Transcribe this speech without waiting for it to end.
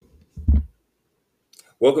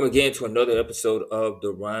Welcome again to another episode of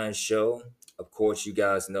The Ryan Show. Of course, you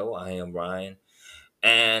guys know I am Ryan.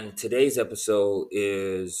 And today's episode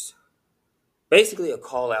is basically a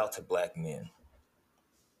call out to black men.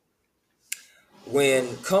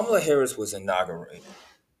 When Kamala Harris was inaugurated,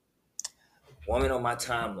 woman on my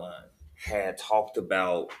timeline had talked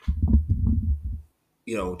about,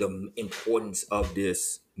 the importance of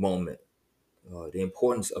this moment, the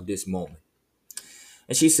importance of this moment.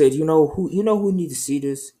 And she said, who need to see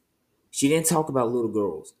this? She didn't talk about little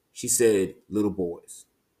girls. She said little boys.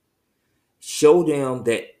 Show them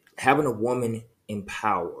that having a woman in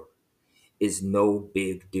power is no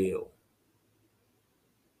big deal.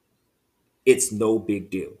 It's no big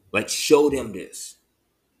deal. Like, show them this.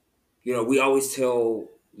 We always tell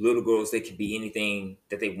little girls they can be anything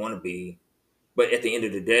that they want to be, but at the end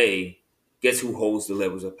of the day, guess who holds the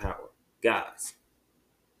levers of power? Guys.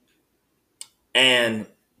 And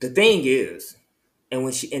the thing is, and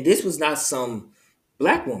this was not some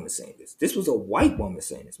black woman saying this. This was a white woman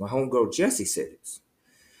saying this. My homegirl Jessie said this.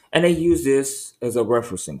 And they use this as a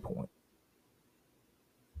referencing point.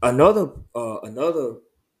 Another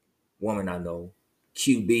woman I know,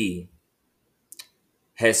 QB,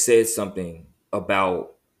 has said something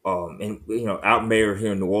about and our mayor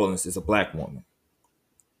here in New Orleans is a black woman.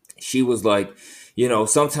 She was like,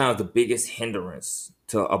 sometimes the biggest hindrance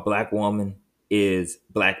to a black woman is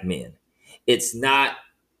black men. It's not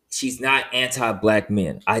She's not anti-black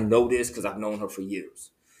men. I know this because I've known her for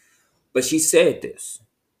years. But she said this.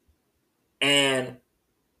 And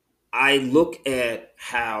I look at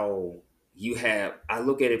I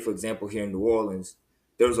look at it, for example, here in New Orleans,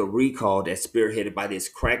 there's a recall that's spearheaded by this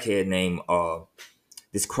crackhead named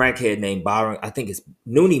Byron. I think it's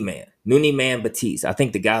Noonie Man Batiste. I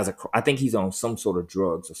think I think he's on some sort of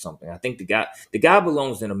drugs or something. I think the guy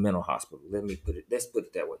belongs in a mental hospital. Let's put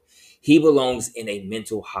it that way. He belongs in a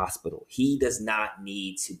mental hospital. He does not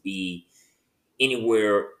need to be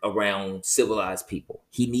anywhere around civilized people.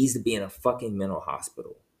 He needs to be in a fucking mental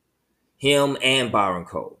hospital. Him and Byron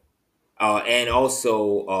Cole. And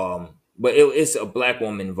also, but it's a black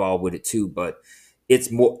woman involved with it too. But it's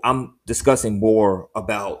more. I'm discussing more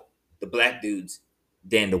about the black dudes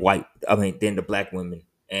than than the black women,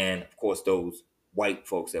 and of course those white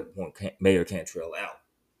folks that want Mayor Cantrell out.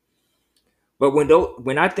 But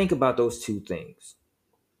when I think about those two things,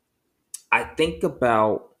 I think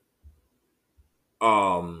about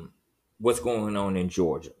what's going on in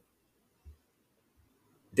Georgia.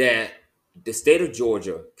 That the state of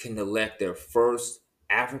Georgia can elect their first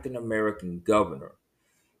African American governor,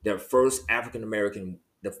 the first African American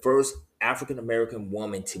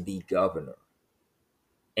woman to be governor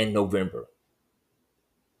in November.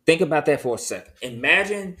 Think about that for a second.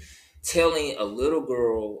 Imagine telling a little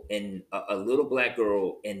girl in a little black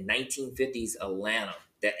girl in 1950s Atlanta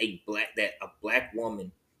that a black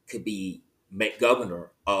woman could be made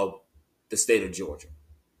governor of the state of Georgia.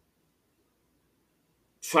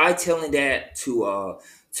 Try telling that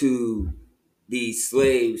to these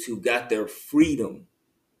slaves who got their freedom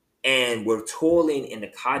and were toiling in the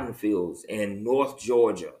cotton fields in North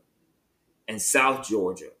Georgia and South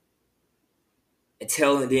Georgia, and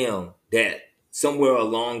telling them that somewhere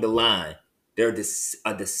along the line they're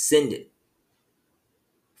a descendant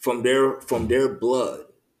from their blood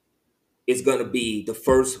is going to be the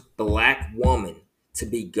first black woman to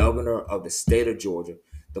be governor of the state of Georgia,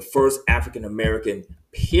 the first African American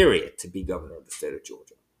period to be governor of the state of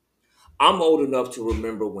Georgia. I'm old enough to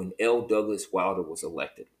remember when L. Douglas Wilder was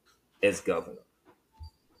elected as governor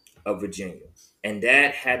of Virginia, and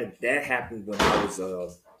that happened when I was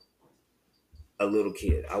a little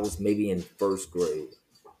kid. I was maybe in first grade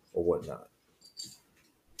or whatnot,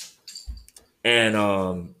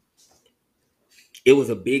 and it was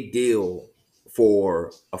a big deal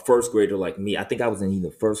for a first grader like me. I think I was in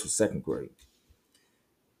either first or second grade.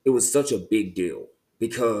 It was such a big deal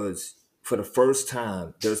because for the first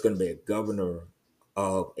time, there's going to be a governor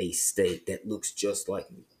of a state that looks just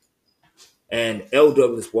like me. And L.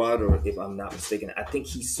 Douglas Wilder, if I'm not mistaken, I think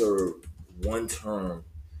he served one term.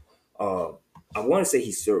 Uh, I want to say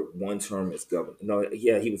he served one term as governor. No,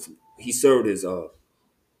 yeah, he served as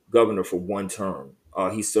governor for one term.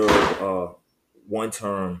 He served one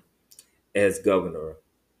term as governor.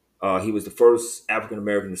 He was the first African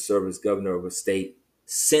American to serve as governor of a state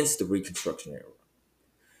since the Reconstruction era.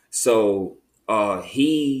 So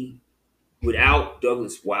he, without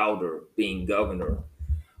Douglas Wilder being governor,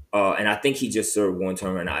 and I think he just served one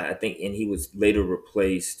term, and I think, and he was later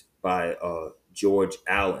replaced by George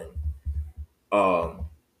Allen. Um,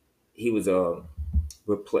 he was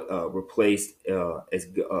replaced as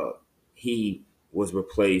he was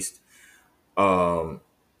replaced.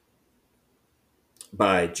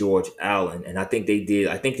 by George Allen, and I think they did.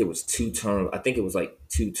 I think it was 2 terms. I think it was like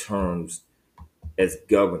 2 terms as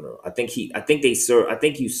governor. I think he. I think they serve. I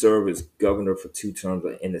think you serve as governor for 2 terms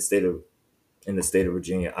in the state of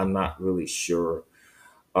Virginia. I'm not really sure.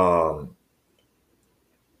 Um,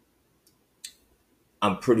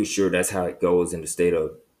 I'm pretty sure that's how it goes in the state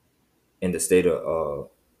of in the state of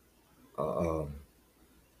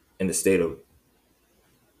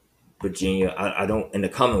Virginia. I don't in the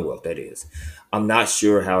Commonwealth, that is. I'm not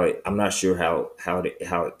sure how it. I'm not sure how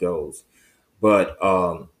it goes, but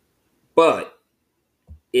but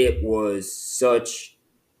it was such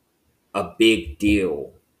a big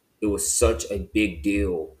deal. It was such a big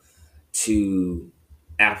deal to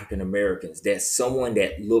African Americans that someone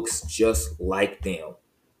that looks just like them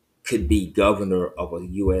could be governor of a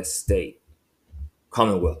U.S. state,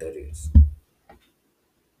 Commonwealth, that is.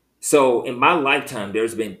 So in my lifetime,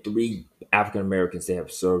 there's been 3 African Americans that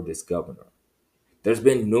have served as governor. There's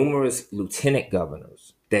been numerous lieutenant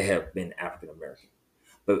governors that have been African American,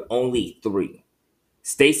 but only 3.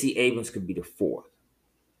 Stacy Abrams could be the 4th.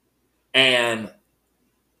 And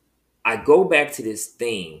I go back to this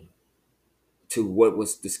thing, to what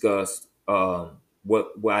was discussed,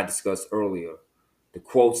 what I discussed earlier, the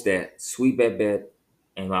quotes that Sweet Bet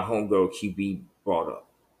and my homegirl QB brought up,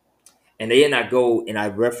 and then I go and I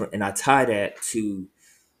reference and I tie that to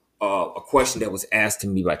a question that was asked to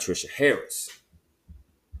me by Trisha Harris,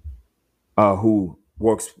 who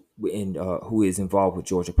works who is involved with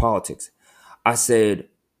Georgia politics. I said,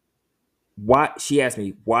 why? She asked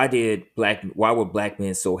me, why were black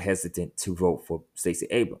men so hesitant to vote for Stacey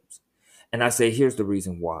Abrams? And I say, here's the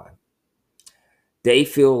reason why. They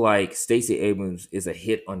feel like Stacey Abrams is a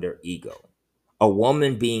hit on their ego. A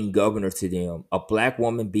woman being governor to them, a black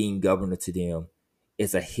woman being governor to them,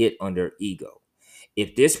 is a hit on their ego.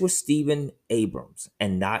 If this was Stephen Abrams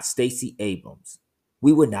and not Stacey Abrams,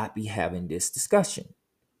 we would not be having this discussion.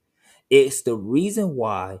 It's the reason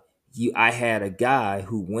why I had a guy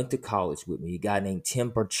who went to college with me, a guy named Tim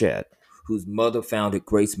Burchett, whose mother founded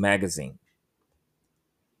Grace Magazine.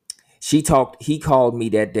 He called me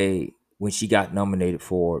that day when she got nominated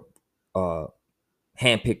for, uh,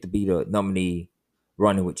 handpicked to be the nominee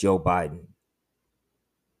running with Joe Biden.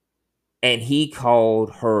 And he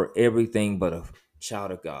called her everything but a child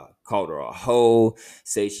of God. Called her a hoe,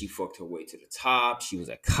 said she fucked her way to the top. She was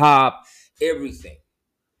a cop, everything.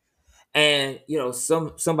 And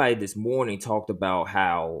somebody this morning talked about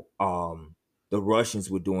how the Russians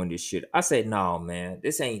were doing this shit. I said, no, man,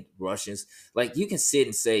 this ain't Russians. Like, you can sit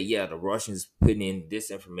and say, yeah, the Russians putting in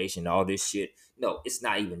disinformation, all this shit. No, it's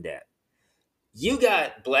not even that. You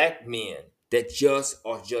got black men that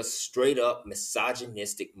just straight up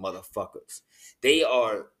misogynistic motherfuckers. They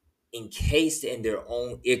are encased in their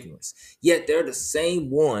own ignorance. Yet they're the same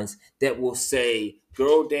ones that will say,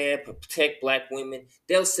 girl dad, protect black women.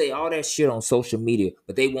 They'll say all that shit on social media,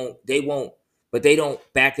 but but they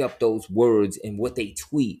don't back up those words and what they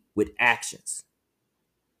tweet with actions.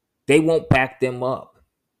 They won't back them up.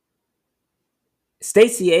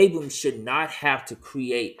 Stacey Abrams should not have to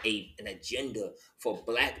create an agenda for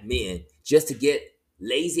black men just to get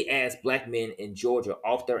lazy ass black men in Georgia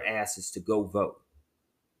off their asses to go vote.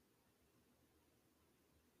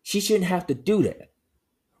 She shouldn't have to do that.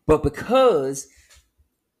 But because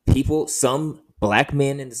some black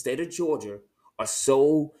men in the state of Georgia are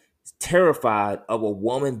so terrified of a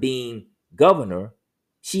woman being governor,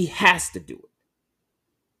 she has to do it.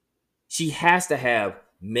 She has to have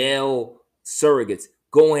male surrogates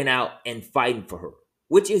going out and fighting for her,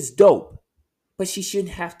 which is dope. But she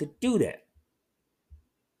shouldn't have to do that.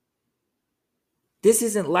 This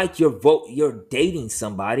isn't like you're dating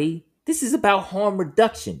somebody. This is about harm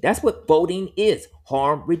reduction. That's what voting is,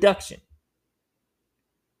 harm reduction.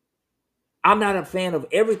 I'm not a fan of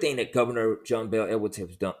everything that Governor John Bel Edwards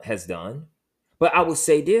has done, but I will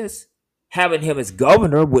say this: having him as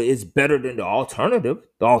governor is better than the alternative.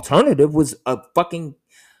 The alternative was a fucking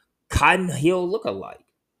Cotton Hill lookalike.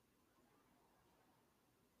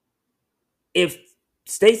 If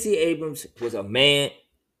Stacey Abrams was a man,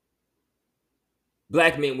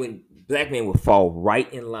 black men would fall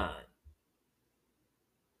right in line.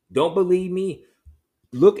 Don't believe me?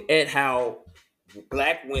 Look at how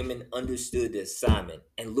black women understood the assignment,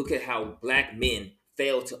 and look at how black men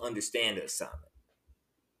failed to understand the assignment.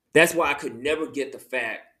 That's why I could never get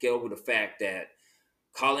over the fact that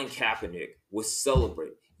Colin Kaepernick was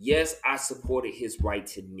celebrated. Yes, I supported his right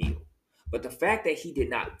to kneel, but the fact that he did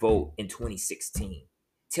not vote in 2016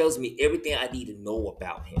 tells me everything I need to know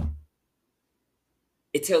about him.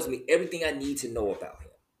 It tells me everything I need to know about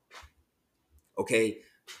him. Okay,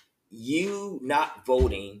 you not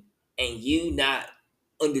voting and you not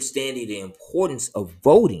understanding the importance of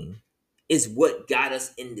voting is what got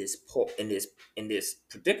us in this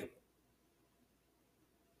predicament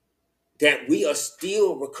that we are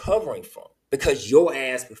still recovering from because your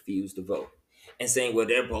ass refused to vote and saying, well,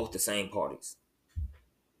 they're both the same parties.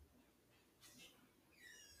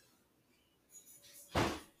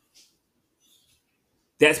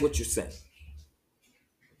 That's what you're saying.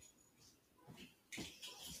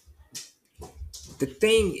 The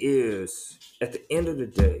thing is, at the end of the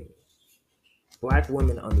day, black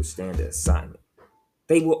women understand the assignment.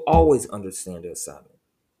 They will always understand the assignment.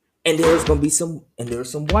 And there's gonna be some, and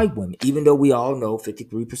there's some white women, even though we all know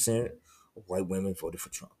 53% of white women voted for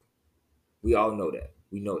Trump. We all know that.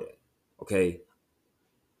 We know that. Okay.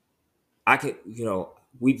 I can,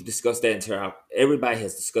 we've discussed that until everybody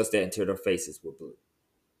has discussed that until their faces were blue.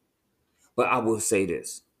 But I will say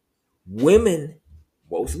this: women,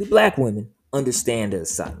 mostly black women, understand the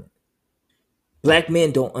assignment. Black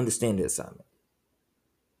men don't understand the assignment.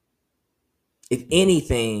 If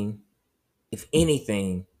anything, if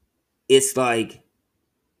anything, it's like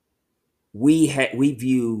we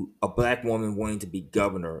view a black woman wanting to be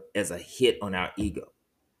governor as a hit on our ego.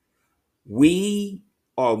 We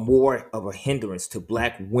are more of a hindrance to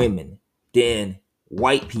black women than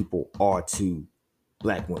white people are to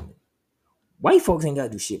black women. White folks ain't gotta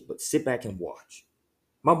do shit but sit back and watch.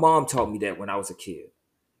 My mom taught me that when I was a kid.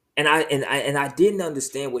 And I didn't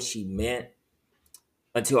understand what she meant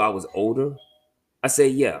until I was older. I say,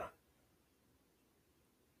 yeah,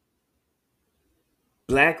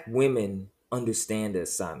 black women understand the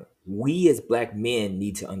assignment. We as black men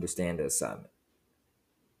need to understand the assignment.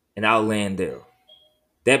 And I'll land there.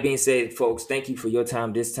 That being said, folks, thank you for your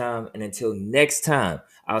time this time. And until next time,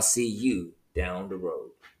 I'll see you down the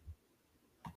road.